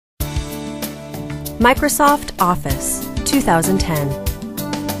Microsoft Office 2010.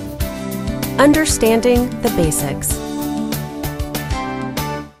 Understanding the basics.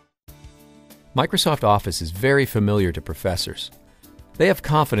 Microsoft Office is very familiar to professors. They have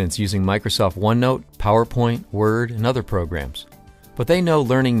confidence using Microsoft OneNote, PowerPoint, Word, and other programs. But they know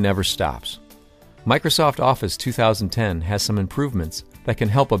learning never stops. Microsoft Office 2010 has some improvements that can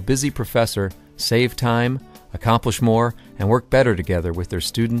help a busy professor save time, accomplish more, and work better together with their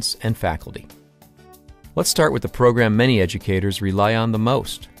students and faculty. Let's start with the program many educators rely on the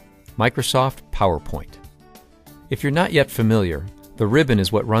most, Microsoft PowerPoint. If you're not yet familiar, the ribbon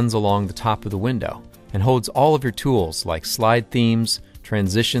is what runs along the top of the window and holds all of your tools like slide themes,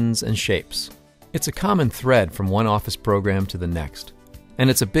 transitions, and shapes. It's a common thread from one Office program to the next, and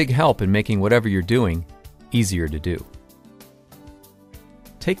it's a big help in making whatever you're doing easier to do.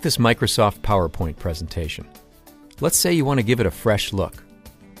 Take this Microsoft PowerPoint presentation. Let's say you want to give it a fresh look.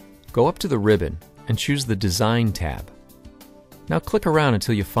 Go up to the ribbon and choose the Design tab. Now click around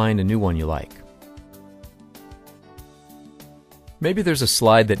until you find a new one you like. Maybe there's a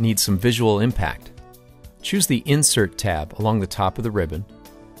slide that needs some visual impact. Choose the Insert tab along the top of the ribbon,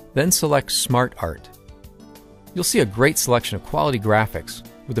 then select Smart Art. You'll see a great selection of quality graphics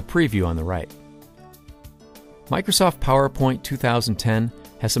with a preview on the right. Microsoft PowerPoint 2010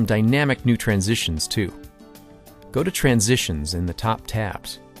 has some dynamic new transitions too. Go to Transitions in the top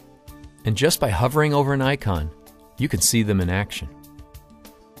tabs, and just by hovering over an icon, you can see them in action.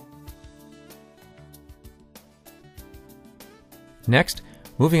 Next,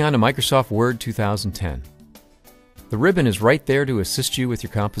 moving on to Microsoft Word 2010. The ribbon is right there to assist you with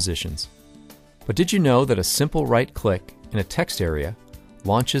your compositions. But did you know that a simple right-click in a text area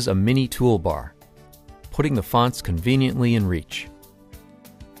launches a mini toolbar, putting the fonts conveniently in reach?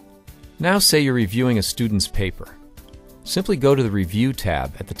 Now say you're reviewing a student's paper. Simply go to the Review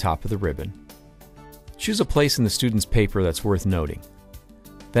tab at the top of the ribbon. Choose a place in the student's paper that's worth noting.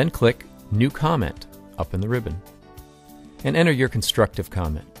 Then click New Comment up in the ribbon, and enter your constructive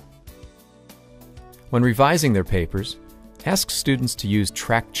comment. When revising their papers, ask students to use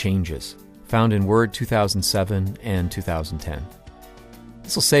Track Changes, found in Word 2007 and 2010.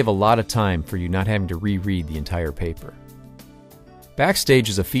 This will save a lot of time for you not having to reread the entire paper. Backstage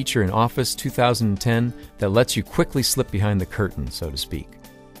is a feature in Office 2010 that lets you quickly slip behind the curtain, so to speak.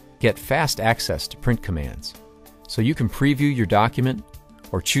 Get fast access to print commands, so you can preview your document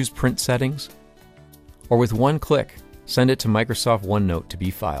or choose print settings, or with one click, send it to Microsoft OneNote to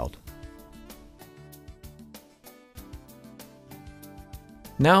be filed.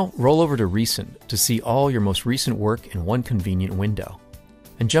 Now roll over to Recent to see all your most recent work in one convenient window,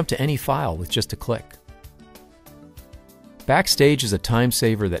 and jump to any file with just a click. Backstage is a time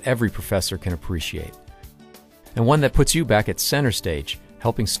saver that every professor can appreciate, and one that puts you back at center stage,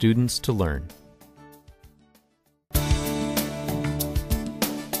 helping students to learn.